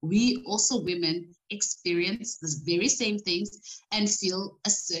we also women experience the very same things and feel a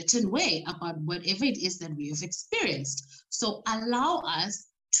certain way about whatever it is that we have experienced. So allow us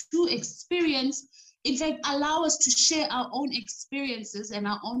to experience, in fact, allow us to share our own experiences and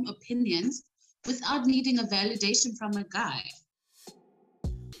our own opinions without needing a validation from a guy.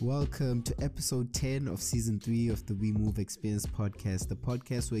 Welcome to episode 10 of season 3 of the We Move Experience podcast, the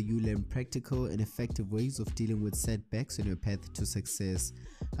podcast where you learn practical and effective ways of dealing with setbacks on your path to success.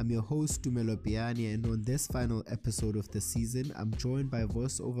 I'm your host, Tumelo Piani, and on this final episode of the season, I'm joined by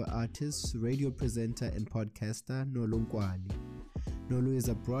voiceover artist, radio presenter, and podcaster Nolu Nkwali. Nolu is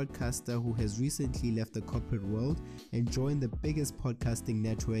a broadcaster who has recently left the corporate world and joined the biggest podcasting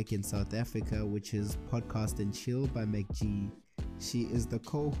network in South Africa, which is Podcast and Chill by MacG. She is the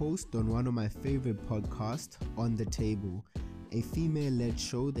co-host on one of my favorite podcasts, On the Table, a female-led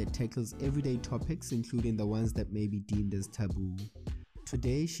show that tackles everyday topics, including the ones that may be deemed as taboo.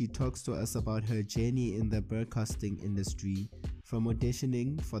 Today, she talks to us about her journey in the broadcasting industry, from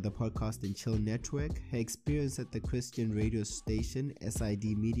auditioning for the Podcast and Chill network, her experience at the Christian radio station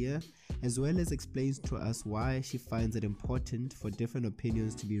SID Media, as well as explains to us why she finds it important for different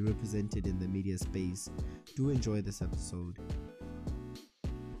opinions to be represented in the media space. Do enjoy this episode.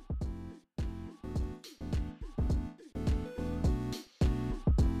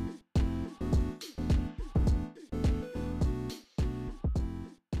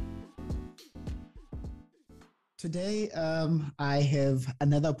 Today, I have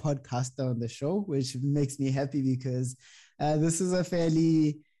another podcaster on the show, which makes me happy because this is a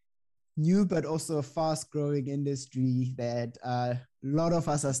fairly new but also fast-growing industry that a lot of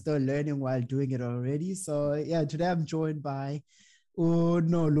us are still learning while doing it already. So yeah, today I'm joined by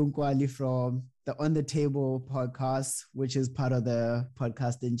Nolu Nkwali from the On the Table podcast, which is part of the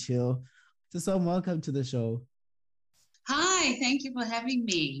Podcast and Chill. So welcome to the show. Hi, thank you for having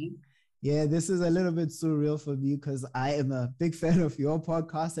me. Yeah, this is a little bit surreal for me because I am a big fan of your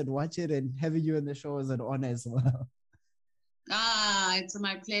podcast and watch it, and having you on the show is an honor as well. It's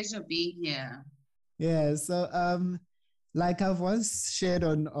my pleasure being here. Yeah, so like I've once shared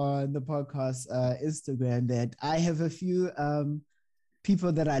on the podcast Instagram that I have a few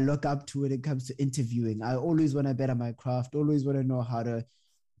people that I look up to when it comes to interviewing. I always want to better my craft, always want to know how to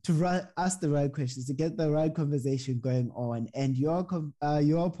ask the right questions, to get the right conversation going on. And your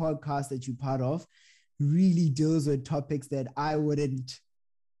podcast that you're part of really deals with topics that I wouldn't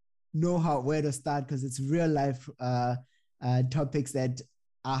know where to start, because it's real life topics that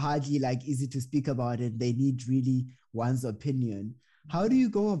are hardly easy to speak about, and they need really one's opinion. How do you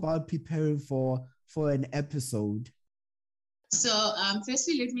go about preparing for an episode? So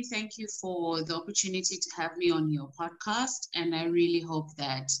firstly, let me thank you for the opportunity to have me on your podcast. And I really hope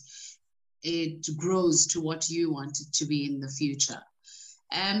that it grows to what you want it to be in the future.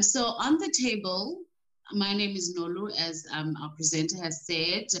 So On the Table, my name is Nolu, as our presenter has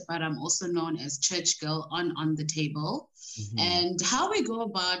said, but I'm also known as Church Girl on the Table. Mm-hmm. And how we go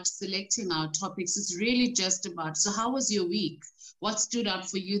about selecting our topics is really just about, so how was your week? What stood out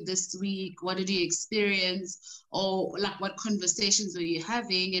for you this week? What did you experience? Or what conversations were you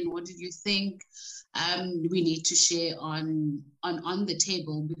having? And what did you think we need to share on the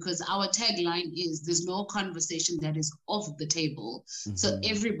table? Because our tagline is, there's no conversation that is off the table. Mm-hmm. So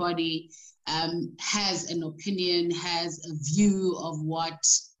everybody has an opinion, has a view of what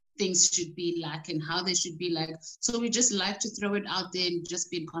things should be like and how they should be like. So we just like to throw it out there and just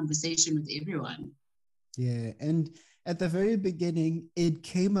be in conversation with everyone. Yeah, and at the very beginning, it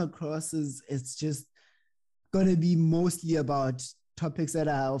came across as it's just going to be mostly about topics that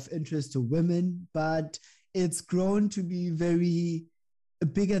are of interest to women, but it's grown to be very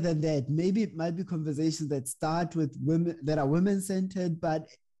bigger than that. Maybe it might be conversations that start with women, that are women-centered, but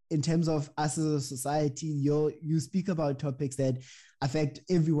in terms of us as a society, you speak about topics that affect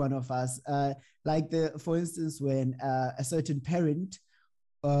every one of us. For instance, when a certain parent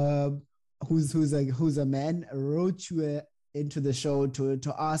who's a man wrote you into the show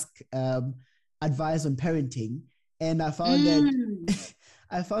to ask advice on parenting, and I found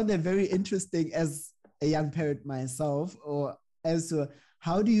that very interesting as a young parent myself, or as to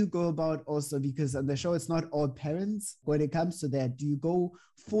how do you go about also, because on the show it's not all parents. When it comes to that, do you go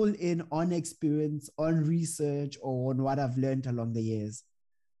full in on experience, on research, or on what I've learned along the years?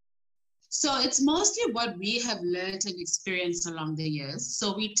 So it's mostly what we have learned and experienced along the years.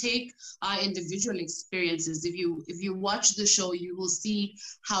 So we take our individual experiences. If you watch the show, you will see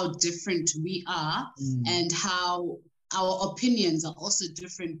how different we are and how our opinions are also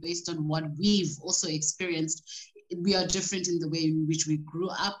different based on what we've also experienced. We are different in the way in which we grew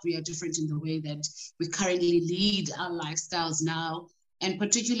up. We are different in the way that we currently lead our lifestyles now. and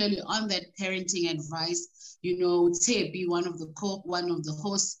particularly on that parenting advice, you know, Tepi, one of the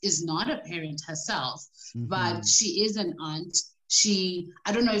hosts, is not a parent herself, but she is an aunt.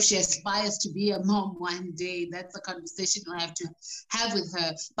 I don't know if she aspires to be a mom one day. That's a conversation we'll have to have with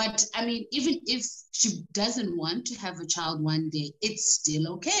her. But I mean, even if she doesn't want to have a child one day, it's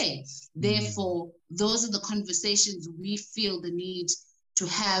still okay. Therefore, those are the conversations we feel the need to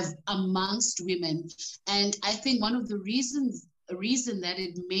have amongst women. And I think one of the reason that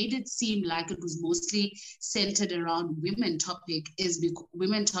it made it seem like it was mostly centered around women topics is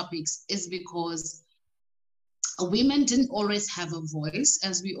because women didn't always have a voice,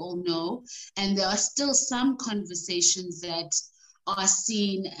 as we all know, and there are still some conversations that are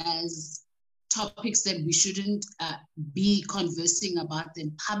seen as topics that we shouldn't be conversing about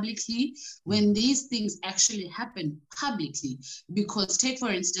them publicly, when these things actually happen publicly. Because take,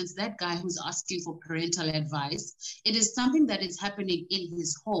 for instance, that guy who's asking for parental advice, it is something that is happening in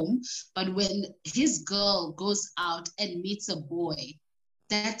his home, but when his girl goes out and meets a boy,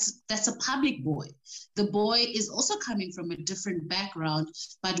 that's a public boy. The boy is also coming from a different background,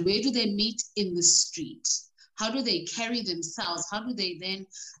 but where do they meet? In the street. How do they carry themselves? How do they then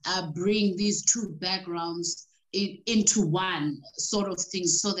bring these two backgrounds into one sort of thing,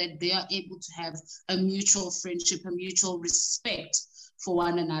 so that they are able to have a mutual friendship, a mutual respect for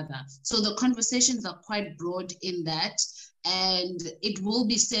one another? So the conversations are quite broad in that. And it will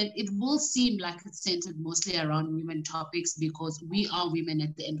seem like it's centered mostly around women topics, because we are women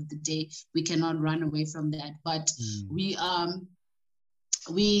at the end of the day. We cannot run away from that. But we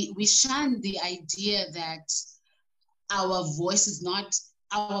shun the idea that our voice is not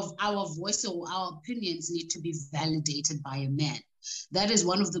our voice, or our opinions need to be validated by a man. That is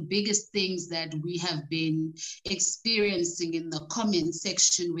one of the biggest things that we have been experiencing in the comment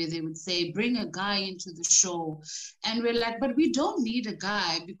section, where they would say, bring a guy into the show. And we're like, but we don't need a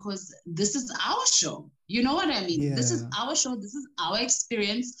guy, because this is our show. You know what I mean? Yeah. This is our show. This is our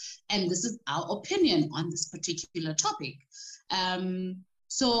experience. And this is our opinion on this particular topic.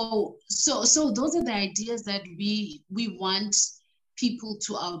 So those are the ideas that we want people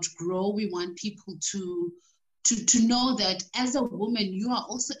to outgrow. We want people to know that as a woman, you are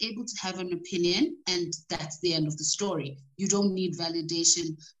also able to have an opinion, and that's the end of the story. You don't need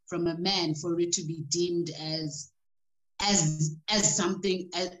validation from a man for it to be deemed as something,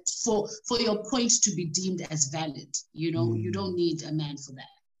 for your point to be deemed as valid. You know, you don't need a man for that.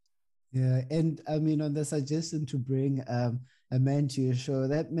 Yeah, and I mean, on the suggestion to bring a man to your show,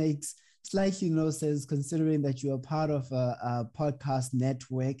 that makes slightly no sense, considering that you are part of a podcast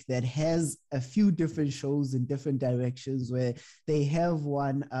network that has a few different shows in different directions, where they have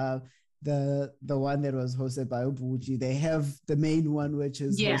one, the one that was hosted by Ubuji. They have the main one, which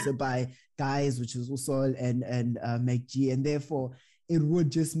is hosted by Guys, which is Usol and McG, and therefore it would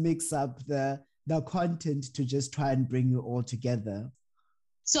just mix up the content to just try and bring you all together.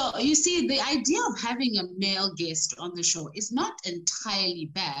 So you see, the idea of having a male guest on the show is not entirely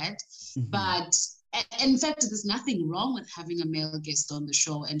bad, but in fact, there's nothing wrong with having a male guest on the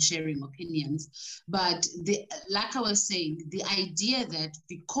show and sharing opinions. But like I was saying, the idea that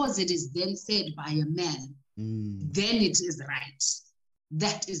because it is then said by a man, then it is right.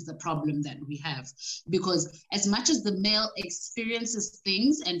 That is the problem that we have. Because as much as the male experiences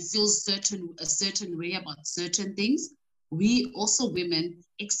things and feels a certain way about certain things, we also, women,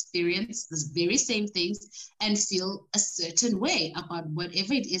 experience the very same things and feel a certain way about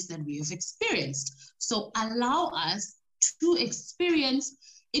whatever it is that we have experienced. So allow us to experience,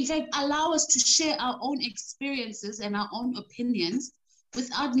 in fact, allow us to share our own experiences and our own opinions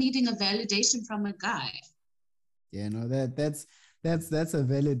without needing a validation from a guy. Yeah, no, that's a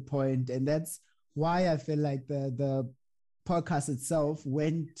valid point. And that's why I feel like the podcast itself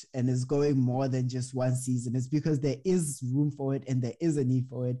went and is going more than just one season. It's because there is room for it and there is a need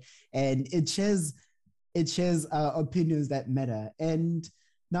for it, and it shares opinions that matter. And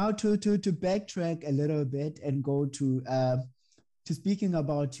now to backtrack a little bit and go to speaking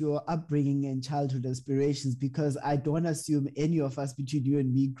about your upbringing and childhood aspirations, because I don't assume any of us between you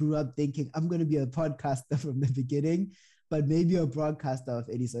and me grew up thinking I'm going to be a podcaster from the beginning, but maybe a broadcaster of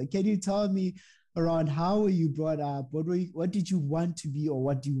any sort. Can you tell me around how were you brought up? What did you want to be, or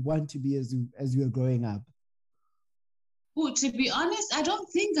what do you want to be as you were growing up? Well, to be honest, I don't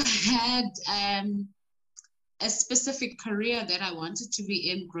think I had a specific career that I wanted to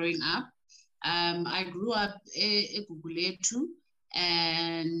be in growing up. I grew up in Guguletu,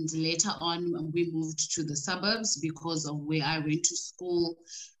 And later on, we moved to the suburbs because of where I went to school.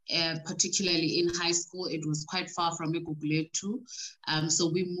 Particularly in high school, it was quite far from Eguguletu. So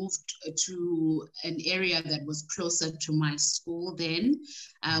we moved to an area that was closer to my school then,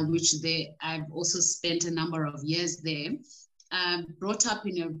 I've also spent a number of years there. Brought up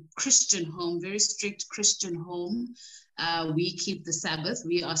in a Christian home, very strict Christian home. We keep the Sabbath.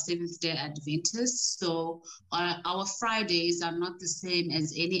 We are Seventh-day Adventists. So our Fridays are not the same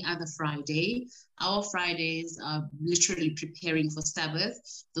as any other Friday. Our Fridays are literally preparing for Sabbath.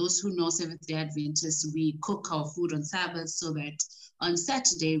 Those who know Seventh-day Adventists, we cook our food on Sabbath so that on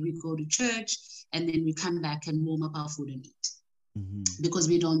Saturday we go to church and then we come back and warm up our food and eat. Because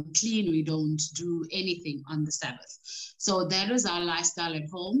we don't clean, we don't do anything on the Sabbath. So that is our lifestyle at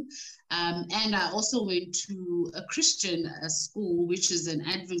home. And I also went to a Christian school, which is an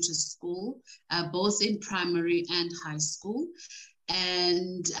Adventist school, both in primary and high school.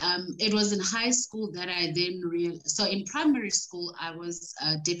 And it was in high school that I then realized. So in primary school, I was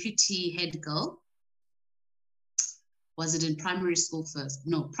a deputy head girl. Was it in primary school first?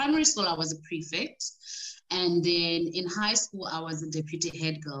 No, primary school, I was a prefect. And then in high school, I was a deputy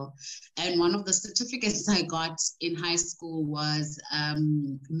head girl. And one of the certificates I got in high school was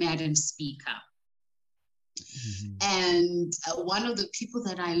Madam Speaker. And one of the people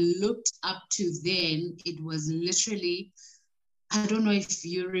that I looked up to then, it was literally, I don't know if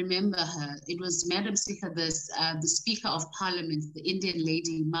you remember her. It was Madam Speaker, the Speaker of Parliament, the Indian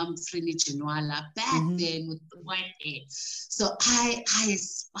lady, Mam Frini Chinwala, back then with the white hair. So I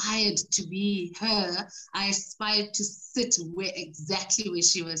aspired to be her. I aspired to sit exactly where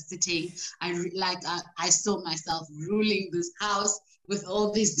she was sitting. I saw myself ruling this house with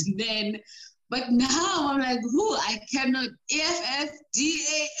all these men. But now I'm like, who? I cannot.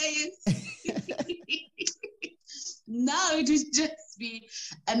 EFFDAS. Now it would just be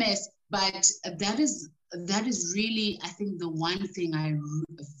a mess. But that is really, I think, the one thing I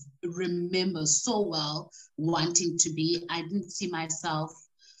remember so well wanting to be. I didn't see myself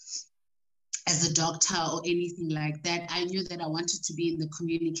as a doctor or anything like that. I knew that I wanted to be in the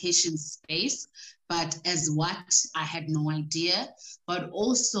communication space, but as what, I had no idea. But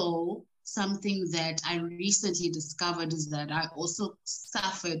also something that I recently discovered is that I also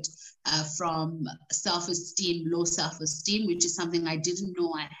suffered from low self-esteem, which is something I didn't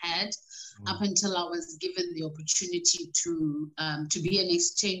know I had up until I was given the opportunity to be an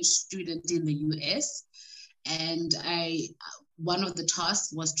exchange student in the US. And one of the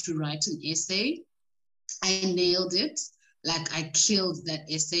tasks was to write an essay. I nailed it. Like, I killed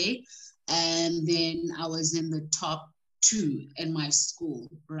that essay. And then I was in the top 2 in my school,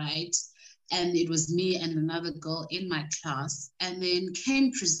 right? And it was me and another girl in my class. And then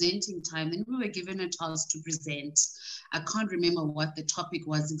came presenting time, and we were given a task to present. I can't remember what the topic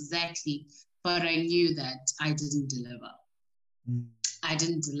was exactly, but I knew that I didn't deliver. I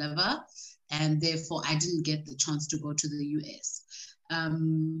didn't deliver, and therefore I didn't get the chance to go to the US.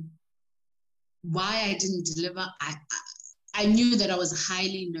 Why I didn't deliver, I knew that I was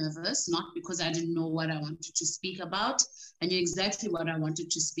highly nervous, not because I didn't know what I wanted to speak about. I knew exactly what I wanted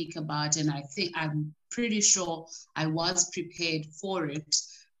to speak about, and I'm pretty sure I was prepared for it.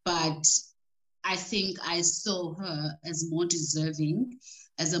 But I think I saw her as a more deserving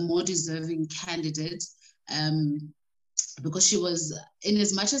candidate, because she was, in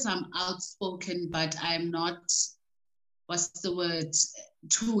as much as I'm outspoken, but I'm not, what's the word,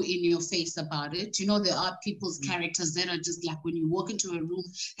 too in your face about it. You know, there are people's characters that are just like, when you walk into a room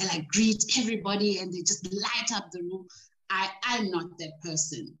and like greet everybody and they just light up the room. I'm not that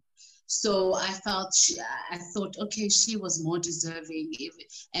person. So I thought, okay, she was more deserving.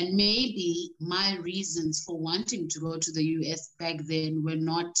 And maybe my reasons for wanting to go to the US back then were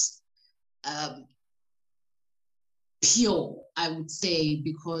not pure, I would say,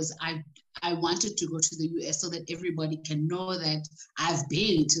 because I wanted to go to the US so that everybody can know that I've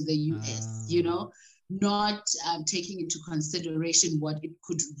been to the US, you know, not taking into consideration what it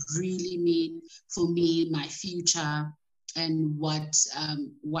could really mean for me, my future, and what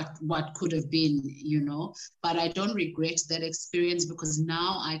could have been, you know. But I don't regret that experience, because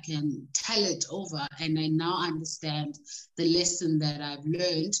now I can tell it over and I now understand the lesson that I've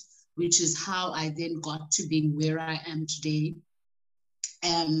learned, which is how I then got to being where I am today,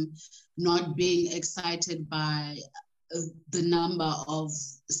 not being excited by the number of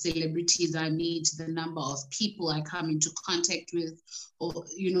celebrities I meet, the number of people I come into contact with, or,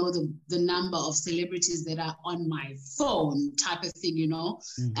 you know, the number of celebrities that are on my phone type of thing, you know.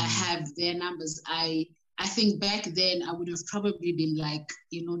 I have their numbers. I I think back then I would have probably been like,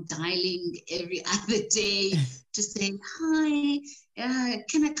 dialing every other day to say, hi,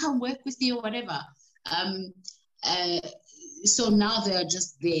 can I come work with you or whatever. So now they're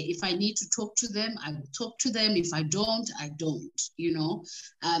just there. If I need to talk to them, I will talk to them. If I don't, I don't,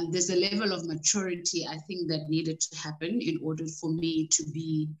 There's a level of maturity, I think, that needed to happen in order for me to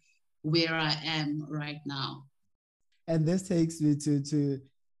be where I am right now. And this takes me to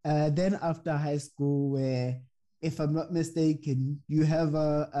then after high school, where, if I'm not mistaken, you have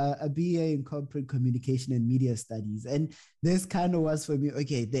a BA in corporate communication and media studies. And this kind of was for me,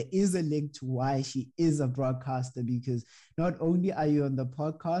 okay, there is a link to why she is a broadcaster, because not only are you on the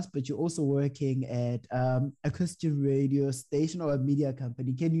podcast, but you're also working at a Christian radio station or a media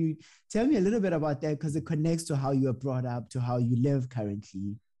company. Can you tell me a little bit about that? Because it connects to how you were brought up, to how you live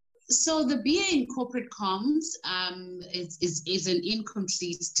currently. So the BA in corporate comms is an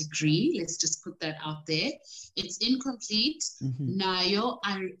incomplete degree. Let's just put that out there. It's incomplete. Now,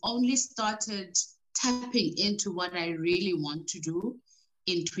 I only started tapping into what I really want to do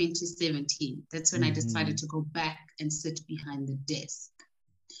in 2017. That's when I decided to go back and sit behind the desk.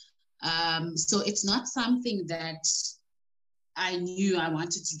 So it's not something that I knew I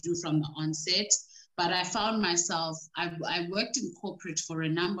wanted to do from the onset. But I found myself, I worked in corporate for a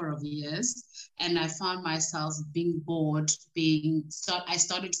number of years, and I found myself being bored, I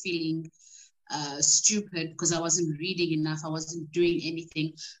started feeling stupid because I wasn't reading enough, I wasn't doing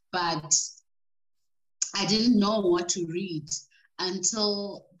anything, but I didn't know what to read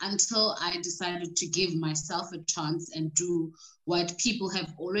until I decided to give myself a chance and do what people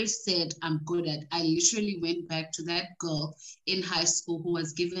have always said I'm good at. I literally went back to that girl in high school who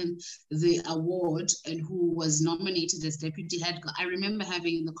was given the award and who was nominated as deputy head girl. I remember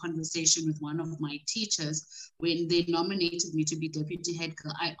having the conversation with one of my teachers when they nominated me to be deputy head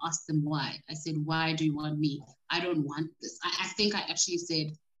girl. I asked them why. I said, why do you want me? I don't want this. I think I actually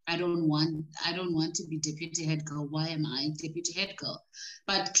said, I don't want to be deputy head girl. Why am I deputy head girl?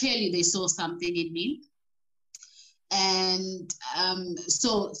 But clearly they saw something in me. And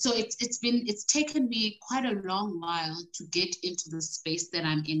so it's taken me quite a long while to get into the space that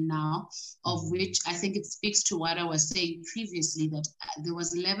I'm in now, of which I think it speaks to what I was saying previously, that there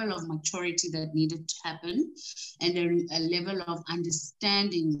was a level of maturity that needed to happen, and a level of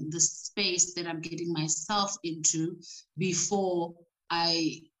understanding the space that I'm getting myself into before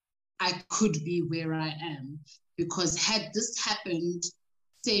I could be where I am. Because had this happened,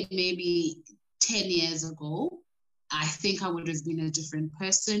 say maybe 10 years ago, I think I would have been a different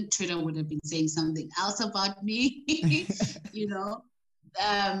person. Twitter would have been saying something else about me,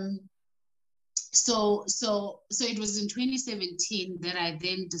 So it was in 2017 that I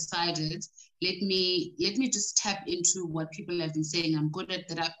then decided, let me just tap into what people have been saying I'm good at,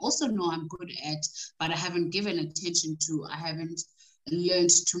 that I also know I'm good at, but I haven't given attention to. I haven't learned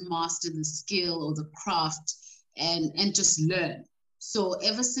to master the skill or the craft and just learn. So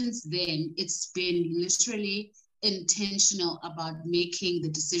ever since then, it's been literally intentional about making the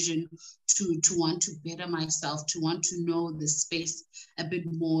decision to want to better myself, to want to know the space a bit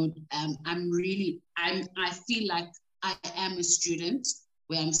more. I feel like I am a student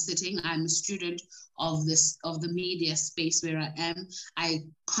where I'm sitting. I'm a student of the media space where I am. I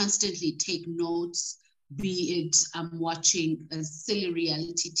constantly take notes, be it I'm watching a silly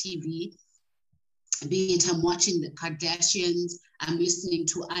reality TV, be it I'm watching the Kardashians, I'm listening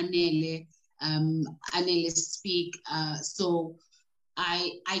to Anele speak. So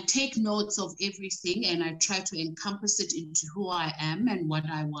I take notes of everything and I try to encompass it into who I am and what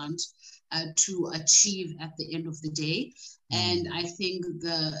I want to achieve at the end of the day. And I think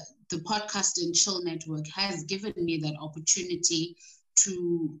the Podcast and Chill Network has given me that opportunity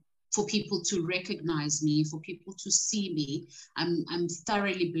for people to recognize me, for people to see me. I'm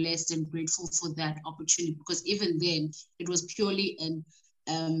thoroughly blessed and grateful for that opportunity, because even then it was purely an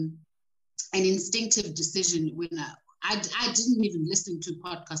instinctive decision. When I didn't even listen to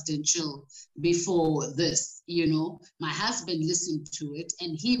Podcast and Chill before this, my husband listened to it,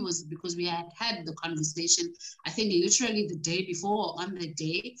 and he was, because we had the conversation, I think literally the day before or on the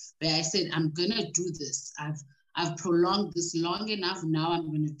day, where I said, I'm gonna do this. I've prolonged this long enough. Now I'm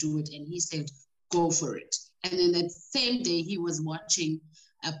going to do it. And he said, go for it. And then that same day, he was watching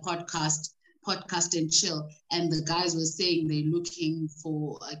a Podcast and Chill. And the guys were saying they're looking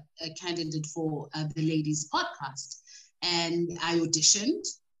for a candidate for the ladies' podcast. And I auditioned.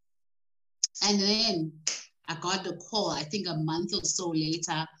 And then I got the call, I think a month or so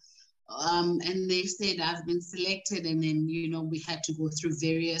later. And they said, I've been selected. And then, we had to go through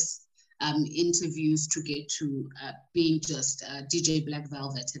various interviews to get to being just DJ Black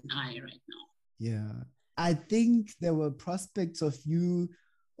Velvet and I right now. Yeah. I think there were prospects of you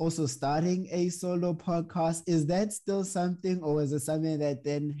also starting a solo podcast. Is that still something, or was it something that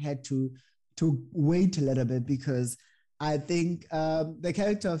then had to wait a little bit? Because I think the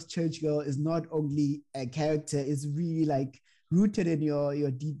character of Church Girl is not only a character; it's really like rooted in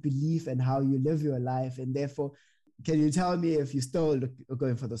your deep belief and how you live your life. And therefore, can you tell me if you're still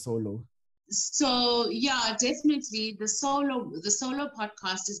going for the solo? So yeah, definitely the solo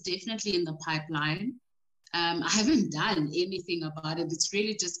podcast is definitely in the pipeline. I haven't done anything about it. It's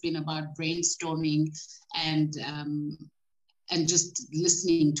really just been about brainstorming and just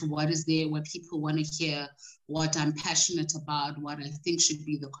listening to what is there, what people want to hear, what I'm passionate about, what I think should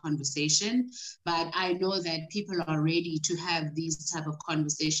be the conversation. But I know that people are ready to have these type of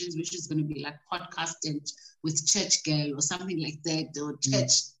conversations, which is going to be like podcasting with Church Girl or something like that, or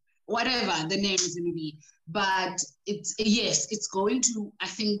Church, whatever the name is going to be. But it's going to, I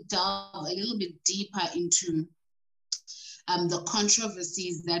think, delve a little bit deeper into the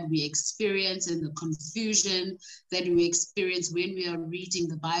controversies that we experience and the confusion that we experience when we are reading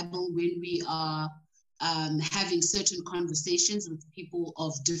the Bible, when we are having certain conversations with people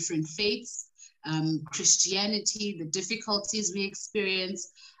of different faiths, Christianity, the difficulties we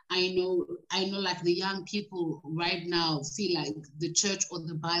experience. I know like the young people right now feel like the church or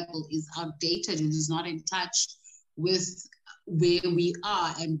the Bible is outdated and is not in touch with where we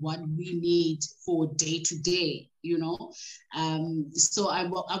are and what we need for day to day, So I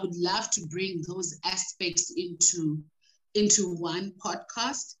would love to bring those aspects into one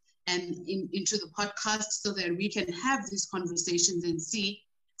podcast and into the podcast so that we can have these conversations and see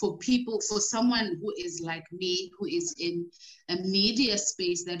for someone who is like me, who is in a media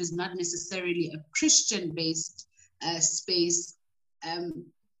space that is not necessarily a Christian-based space,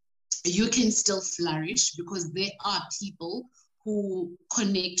 you can still flourish because there are people who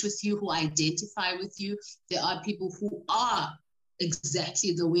connect with you, who identify with you. There are people who are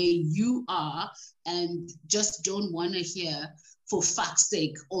exactly the way you are and just don't want to hear for fuck's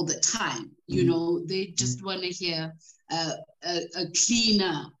sake all the time. They just want to hear a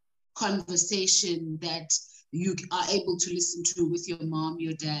cleaner conversation that you are able to listen to with your mom,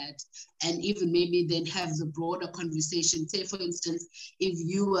 your dad, and even maybe then have the broader conversation. Say, for instance, if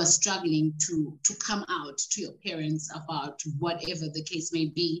you are struggling to come out to your parents about whatever the case may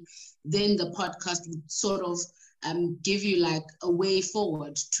be, then the podcast would sort of give you like a way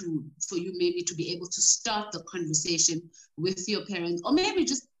forward for you maybe to be able to start the conversation with your parents, or maybe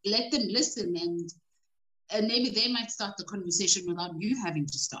just let them listen and maybe they might start the conversation without you having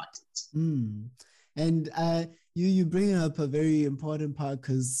to start it. And you bring up a very important part,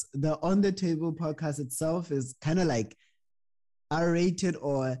 because the On the Table podcast itself is kind of like R-rated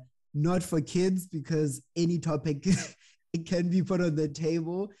or not for kids, because any topic it can be put on the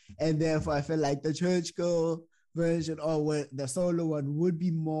table, and therefore I feel like the Church Girl version or the solo one would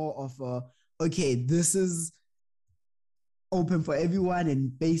be more of this is open for everyone,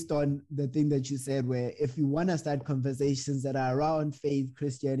 and based on the thing that you said, where if you want to start conversations that are around faith,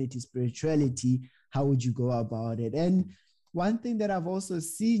 Christianity, spirituality, how would you go about it? And one thing that I've also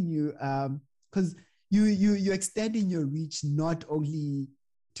seen you, because you're extending your reach not only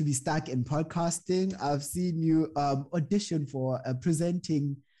to be stuck in podcasting. I've seen you audition for a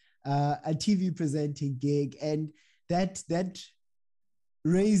TV presenting gig, and that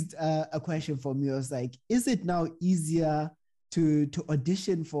raised a question for me. I was like, is it now easier to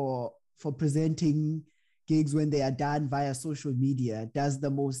audition for presenting gigs when they are done via social media? Does the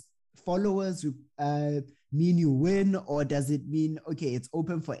most followers mean you win, or does it mean, okay, it's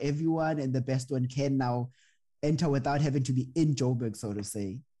open for everyone and the best one can now enter without having to be in Joburg, so to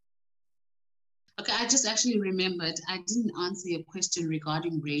say? Okay, I just actually remembered I didn't answer your question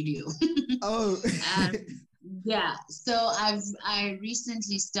regarding radio. Oh. Yeah, so I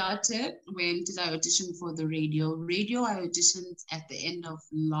recently started. When did I audition for the radio? Radio, I auditioned at the end of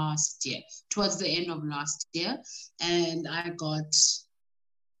last year, towards the end of last year, and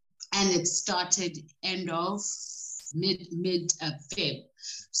it started end of mid Feb.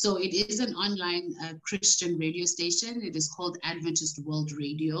 So it is an online Christian radio station. It is called Adventist World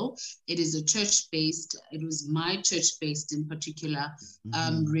Radio. It is a church-based, it was my church-based in particular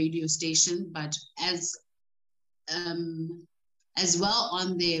radio station, but as well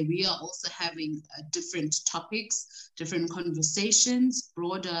on there, we are also having different topics, different conversations,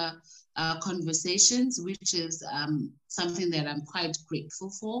 broader conversations, which is something that I'm quite grateful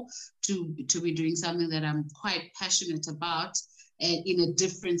for, to be doing something that I'm quite passionate about in a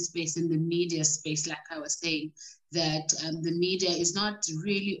different space, in the media space. Like I was saying, that the media is not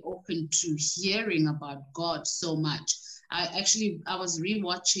really open to hearing about God so much. I was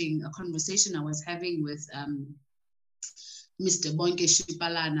rewatching a conversation I was having with Mr. Bonke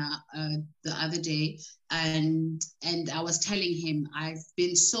Shipalana the other day, and I was telling him I've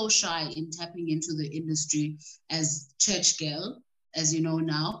been so shy in tapping into the industry as church girl, as you know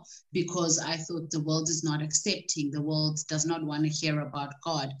now, because I thought the world is not accepting, the world does not want to hear about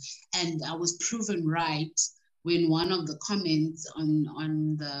God. And I was proven right when one of the comments on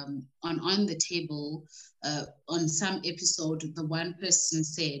the table on some episode, the one person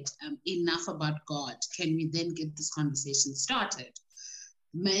said, enough about God. Can we then get this conversation started?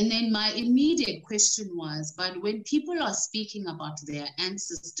 And then my immediate question was, but when people are speaking about their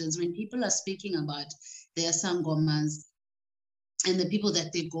ancestors, when people are speaking about their sangomas, and the people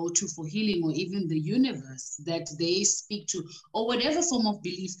that they go to for healing, or even the universe that they speak to, or whatever form of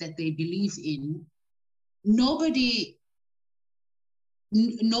belief that they believe in, nobody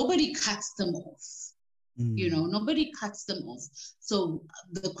cuts them off. Nobody cuts them off. So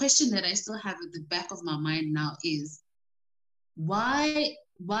the question that I still have at the back of my mind now is, why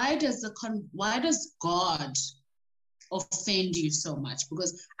does God offend you so much?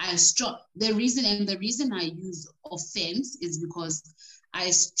 Because the reason I use offense is because I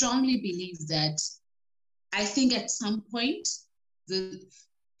strongly believe that I think at some point the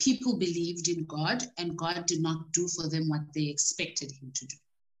people believed in God and God did not do for them what they expected him to do.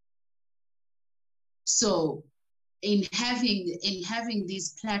 So in having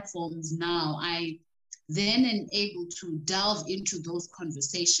these platforms now, I then am able to delve into those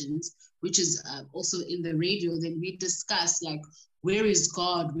conversations, which is also in the radio. Then we discuss, like, where is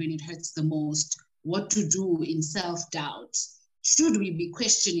God when it hurts the most? What to do in self-doubt? Should we be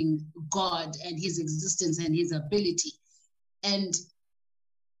questioning God and his existence and his ability? And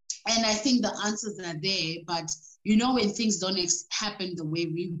I think the answers are there, but when things don't happen the way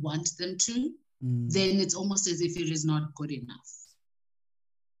we want them to, then it's almost as if it is not good enough.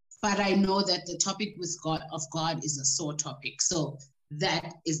 But I know that the topic with God is a sore topic. So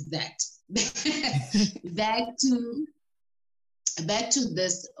that is that. Back to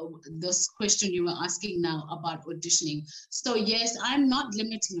this question you were asking now about auditioning. So yes, I'm not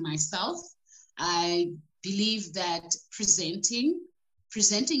limiting myself. I believe that presenting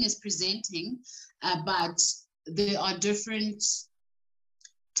is presenting, but there are different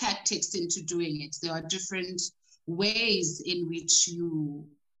tactics into doing it. There are different ways in which you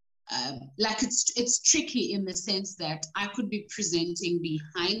it's tricky in the sense that I could be presenting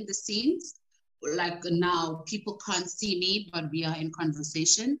behind the scenes. Like now, people can't see me, but we are in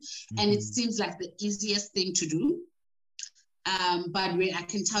conversation, and it seems like the easiest thing to do. But I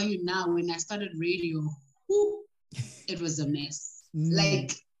can tell you now, when I started radio, it was a mess,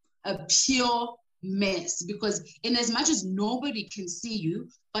 like a pure mess, because in as much as nobody can see you,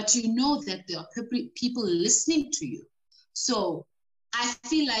 but you know that there are people listening to you. So I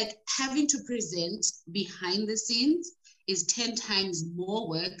feel like having to present behind the scenes is 10 times more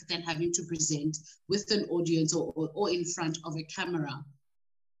work than having to present with an audience or in front of a camera.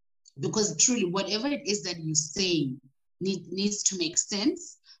 Because truly, whatever it is that you're saying needs to make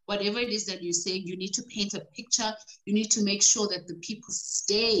sense. Whatever it is that you're saying, you need to paint a picture. You need to make sure that the people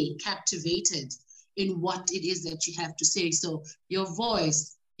stay captivated in what it is that you have to say. So your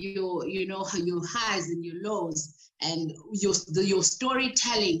voice, your highs and your lows, and your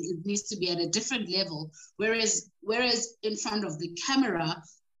storytelling, it needs to be at a different level. Whereas in front of the camera,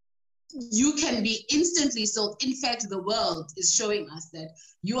 you can be instantly sold. In fact, the world is showing us that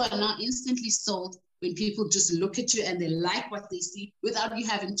you are not instantly sold when people just look at you and they like what they see without you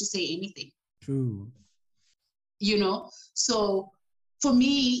having to say anything. True. So for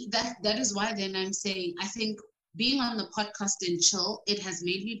me, that is why then I'm saying, I think being on the podcast and chill, it has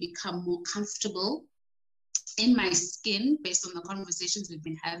made me become more comfortable in my skin based on the conversations we've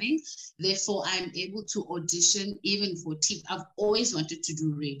been having. Therefore, I'm able to audition even for TV. I've always wanted to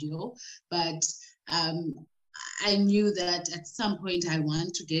do radio, but I knew that at some point I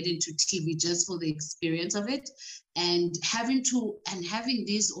want to get into TV just for the experience of it. And having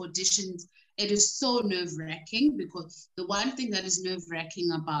these auditions, it is so nerve-wracking, because the one thing that is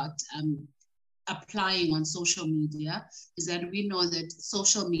nerve-wracking about applying on social media is that we know that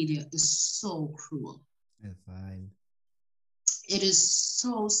social media is so cruel. Fine. It is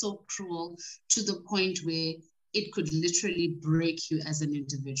so, so cruel to the point where it could literally break you as an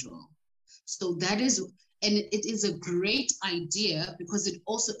individual. So that is, and it is a great idea, because it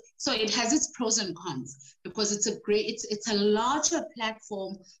also, so it has its pros and cons, because it's a larger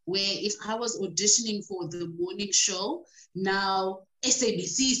platform where if I was auditioning for the morning show, now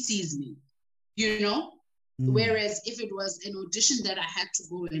SABC sees me, Whereas if it was an audition that I had to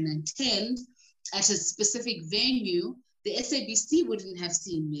go and attend at a specific venue, the SABC wouldn't have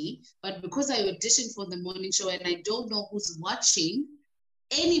seen me, but because I auditioned for the morning show and I don't know who's watching,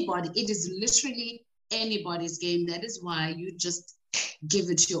 anybody, it is literally anybody's game. That is why you just give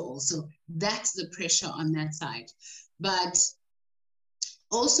it your all. So that's the pressure on that side. But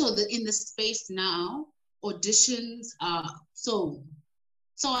also in the space now, auditions are so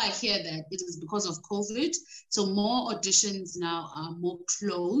I hear that it is because of COVID. So more auditions now are more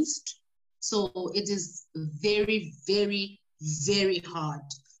closed. So it is very, very, very hard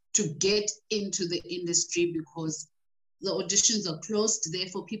to get into the industry because the auditions are closed.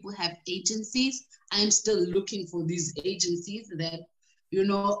 Therefore, people have agencies. I'm still looking for these agencies that,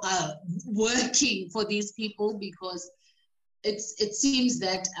 are working for these people because it seems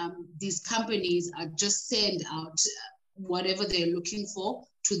that these companies are just send out whatever they're looking for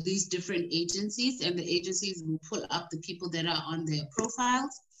to these different agencies, and the agencies will pull up the people that are on their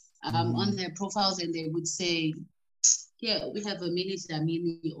profiles, and they would say, yeah, we have a mini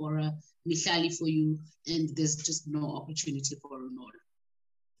Dlamini or a Mihlali for you, and there's just no opportunity for Ronaldo.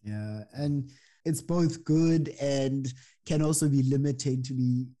 Yeah, and it's both good and can also be limiting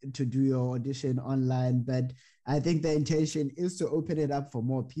to do your audition online. But I think the intention is to open it up for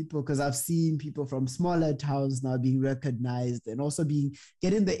more people, because I've seen people from smaller towns now being recognized and also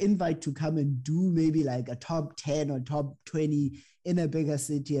getting the invite to come and do maybe like a top 10 or top 20 in a bigger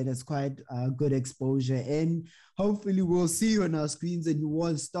city, and it's quite good exposure. And hopefully we'll see you on our screens and you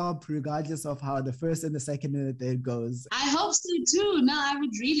won't stop regardless of how the first and the second and the third goes. I hope so too. No, I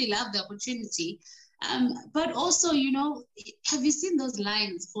would really love the opportunity. But also, have you seen those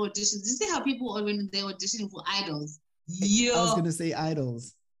lines for auditions? You see how people are when they're auditioning for idols? Yeah. I was going to say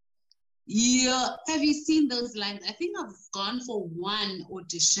idols. Yeah. Have you seen those lines? I think I've gone for one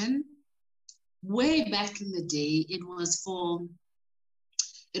audition way back in the day. It was for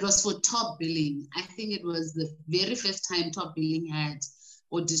Top Billing. I think it was the very first time Top Billing had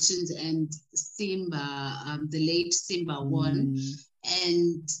auditions, and Simba, the late Simba won.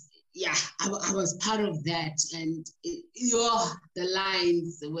 And yeah, I was part of that, and the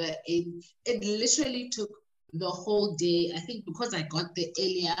lines were in. It literally took the whole day. I think because I got there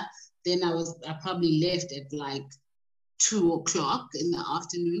earlier, then I probably left at like 2:00 in the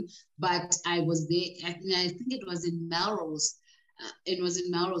afternoon. But I was there. I think it was in Melrose.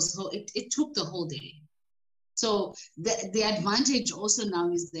 So it took the whole day. So the advantage also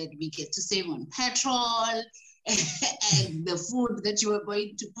now is that we get to save on petrol. And the food that you are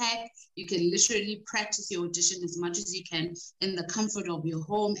going to pack, you can literally practice your audition as much as you can in the comfort of your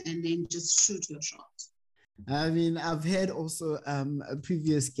home, and then just shoot your shot. I mean, I've had also a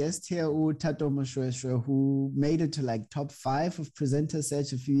previous guest here, Tato Moshweshwe, who made it to like top 5 of Presenter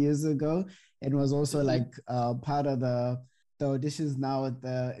Search a few years ago, and was also like part of the auditions now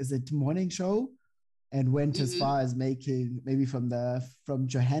at is it morning show, and went as far as making maybe from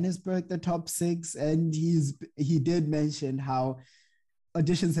Johannesburg the top 6. And he did mention how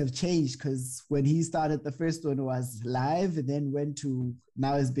auditions have changed, because when he started, the first one was live, and then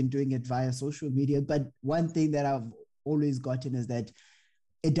now has been doing it via social media. But one thing that I've always gotten is that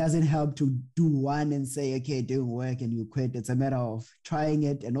it doesn't help to do one and say, okay, it didn't work and you quit. It's a matter of trying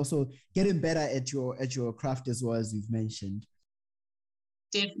it and also getting better at your craft as well, as you've mentioned.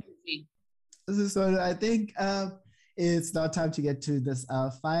 Definitely. So I think it's now time to get to this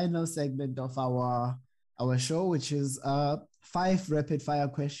final segment of our show, which is 5 rapid fire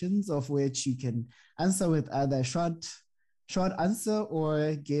questions, of which you can answer with either short answer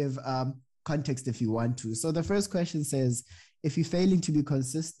or give context if you want to. So the first question says, if you're failing to be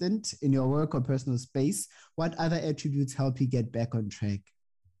consistent in your work or personal space, what other attributes help you get back on track?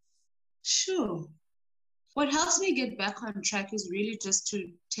 Sure. What helps me get back on track is really just to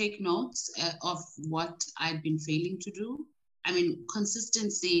take notes of what I've been failing to do. I mean,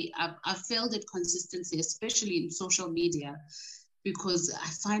 consistency, I've failed at consistency, especially in social media, because I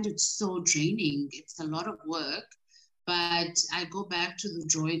find it so draining. It's a lot of work, but I go back to the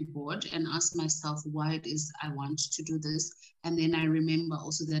drawing board and ask myself why it is I want to do this. And then I remember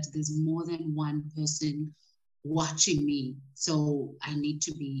also that there's more than one person watching me. So I need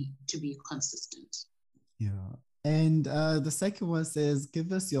to be consistent. Yeah. And the second one says,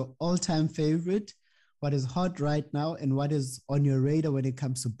 give us your all-time favorite, what is hot right now, and what is on your radar when it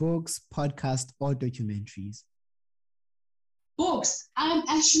comes to books, podcasts, or documentaries. Books. I'm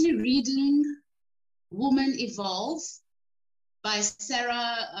actually reading Woman Evolve by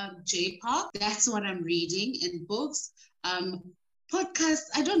Sarah J. Park. That's what I'm reading in books. Podcasts.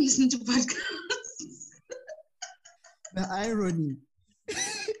 I don't listen to podcasts. The irony.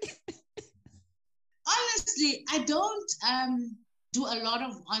 Honestly, I don't do a lot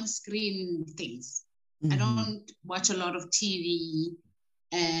of on-screen things. I don't watch a lot of TV.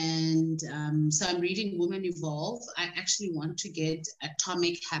 And so I'm reading Women Evolve. I actually want to get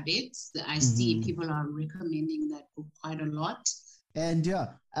Atomic Habits. I see people are recommending that book quite a lot. And yeah,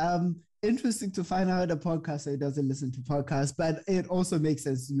 interesting to find out a podcaster doesn't listen to podcasts, but it also makes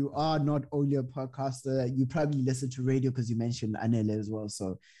sense. You are not only a podcaster, you probably listen to radio because you mentioned Anele as well.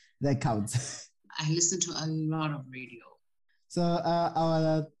 So that counts. I listen to a lot of radio. So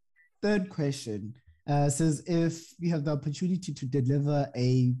our third question says, if you have the opportunity to deliver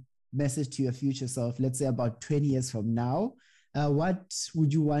a message to your future self, let's say about 20 years from now, what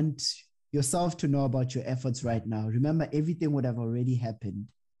would you want yourself to know about your efforts right now? Remember, everything would have already happened.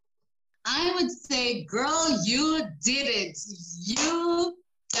 I would say, girl, you did it. You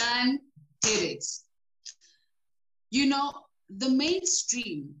done did it. You know, the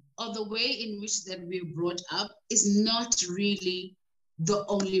mainstream or the way in which that we're brought up is not really the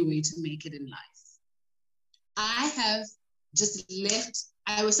only way to make it in life. I have just left.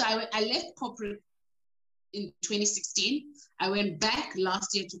 I left corporate in 2016. I went back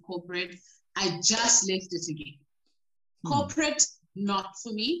last year to corporate. I just left it again. Corporate, not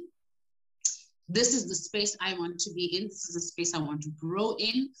for me. This is the space I want to be in. This is the space I want to grow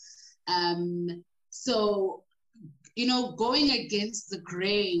in. So, you know, going against the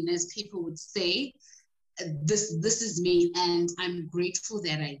grain, as people would say, this is me, and I'm grateful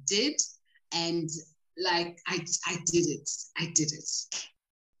that I did. And like, I did it. I did it.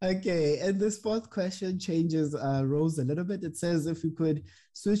 Okay, and this fourth question changes roles a little bit. It says, if you could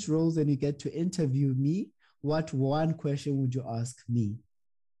switch roles and you get to interview me, what one question would you ask me?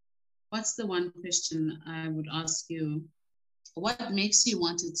 What's the one question I would ask you? What makes you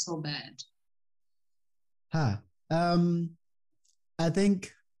want it so bad? I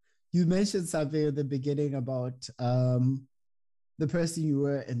think you mentioned something at the beginning about the person you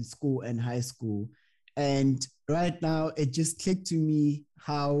were in school and high school. And right now, it just clicked to me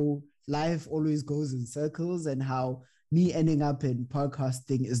how life always goes in circles, and how me ending up in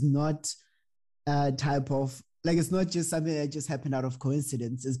podcasting is not a type of, like, it's not just something that just happened out of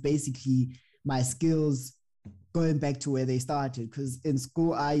coincidence. It's basically my skills going back to where they started. Because in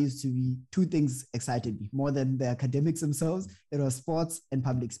school, I used to be, two things excited me more than the academics themselves. It was sports and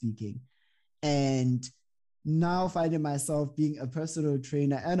public speaking. And now finding myself being a personal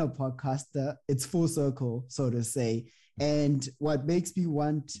trainer and a podcaster, it's full circle, so to say. And what makes me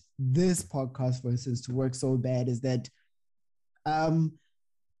want this podcast, for instance, to work so bad is that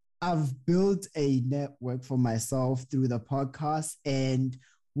I've built a network for myself through the podcast. And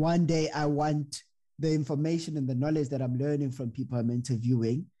one day I want the information and the knowledge that I'm learning from people I'm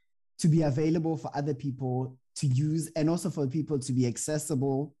interviewing to be available for other people to use, and also for people to be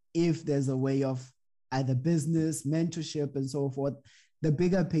accessible if there's a way of either business, mentorship, and so forth. The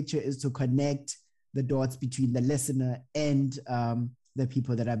bigger picture is to connect the dots between the listener and the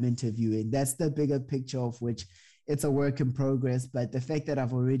people that I'm interviewing. That's the bigger picture, of which it's a work in progress. But the fact that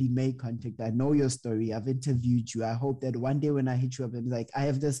I've already made contact, I know your story, I've interviewed you. I hope that one day when I hit you up and like, I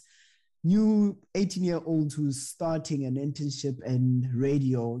have this new 18-year-old who's starting an internship in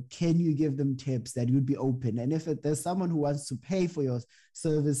radio, can you give them tips, that you'd be open? And if there's someone who wants to pay for your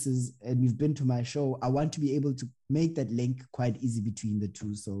services and you've been to my show, I want to be able to make that link quite easy between the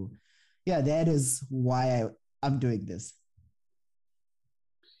two. So yeah, that is why I'm doing this.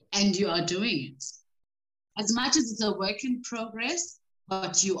 And you are doing it. As much as it's a work in progress,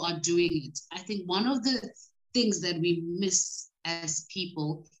 but you are doing it. I think one of the things that we miss as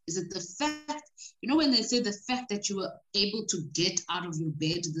people is that the fact, you know, when they say the fact that you were able to get out of your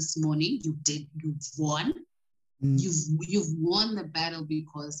bed this morning, you've won. You've won the battle,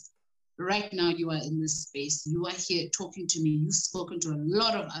 because right now you are in this space. You are here talking to me. You've spoken to a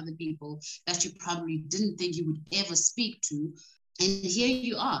lot of other people that you probably didn't think you would ever speak to. And here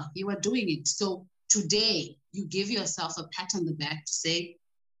you are doing it. So today you give yourself a pat on the back to say,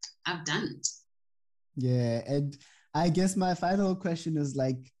 I've done it. Yeah. And I guess my final question is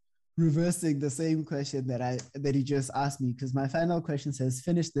like reversing the same question that he just asked me, because my final question says,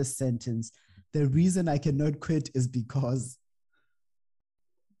 finish this sentence. The reason I cannot quit is because.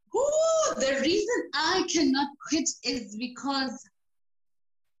 The reason I cannot quit is because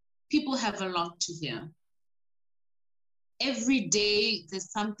people have a lot to hear. Every day there's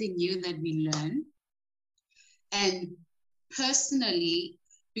something new that we learn. And personally,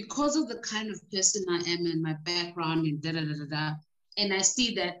 because of the kind of person I am and my background and and I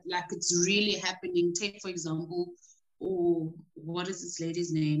see that like it's really happening. Take, for example, what is this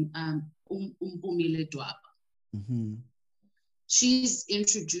lady's name? Umpumile Dwaba. She's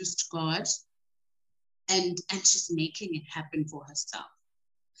introduced God and she's making it happen for herself.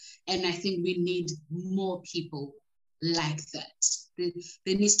 And I think we need more people like that.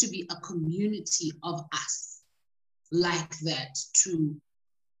 There needs to be a community of us like that to,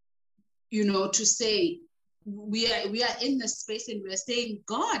 to say we are in the space and we're saying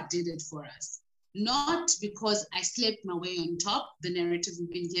God did it for us, not because I slept my way on top. The narrative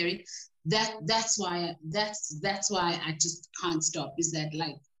we've been hearing, that's why I just can't stop. Is that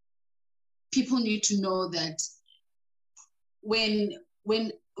like people need to know that when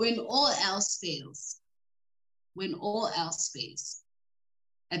all else fails,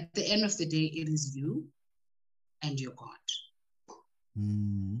 at the end of the day, it is you and your God.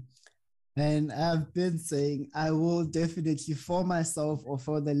 And I've been saying I will definitely, for myself or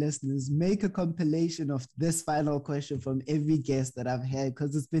for the listeners, make a compilation of this final question from every guest that I've had,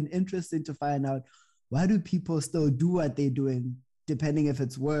 because it's been interesting to find out, why do people still do what they're doing, depending if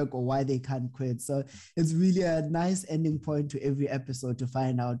it's work or why they can't quit. So it's really a nice ending point to every episode to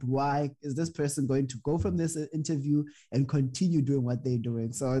find out, why is this person going to go from this interview and continue doing what they're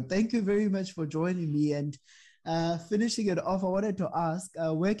doing. So thank you very much for joining me. And finishing it off, I wanted to ask,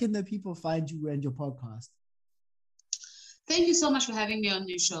 where can the people find you and your podcast? Thank you so much for having me on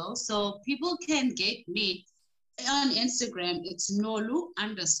your show. So people can get me on Instagram. It's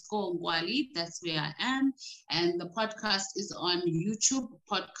Nolu_Ngwali. That's where I am. And the podcast is on YouTube,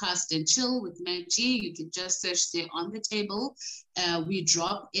 Podcast and Chill with Meg G. You can just search there on the table. We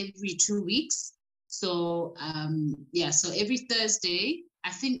drop every 2 weeks. So so every Thursday. I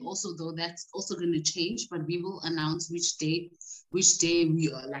think also though that's also going to change, but we will announce which day we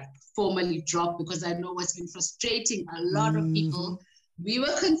are like formally drop, because I know what's been frustrating a lot of people. We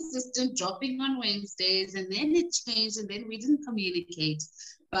were consistent dropping on Wednesdays, and then it changed, and then we didn't communicate.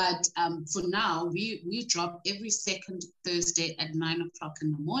 But for now, we drop every second Thursday at 9 o'clock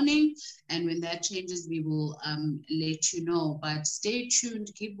in the morning. And when that changes, we will let you know. But stay tuned,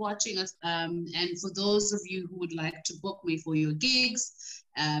 keep watching us. And for those of you who would like to book me for your gigs,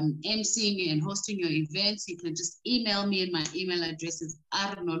 emceeing and hosting your events, you can just email me, and my email address is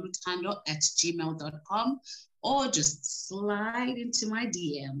rnolutando@gmail.com, or just slide into my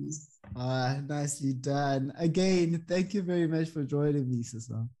DMs. Nicely done. Again, thank you very much for joining me,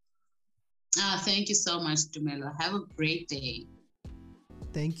 Sisa. Thank you so much, Dumelo. Have a great day.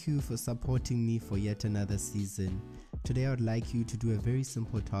 Thank you for supporting me for yet another season. Today, I would like you to do a very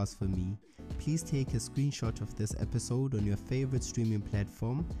simple task for me. Please take a screenshot of this episode on your favorite streaming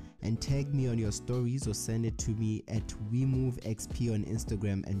platform and tag me on your stories, or send it to me at WeMoveXP on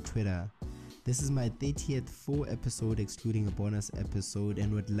Instagram and Twitter. This is my 30th full episode, excluding a bonus episode,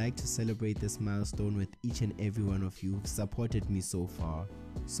 and would like to celebrate this milestone with each and every one of you who've supported me so far.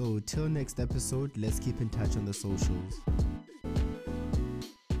 So till next episode, let's keep in touch on the socials.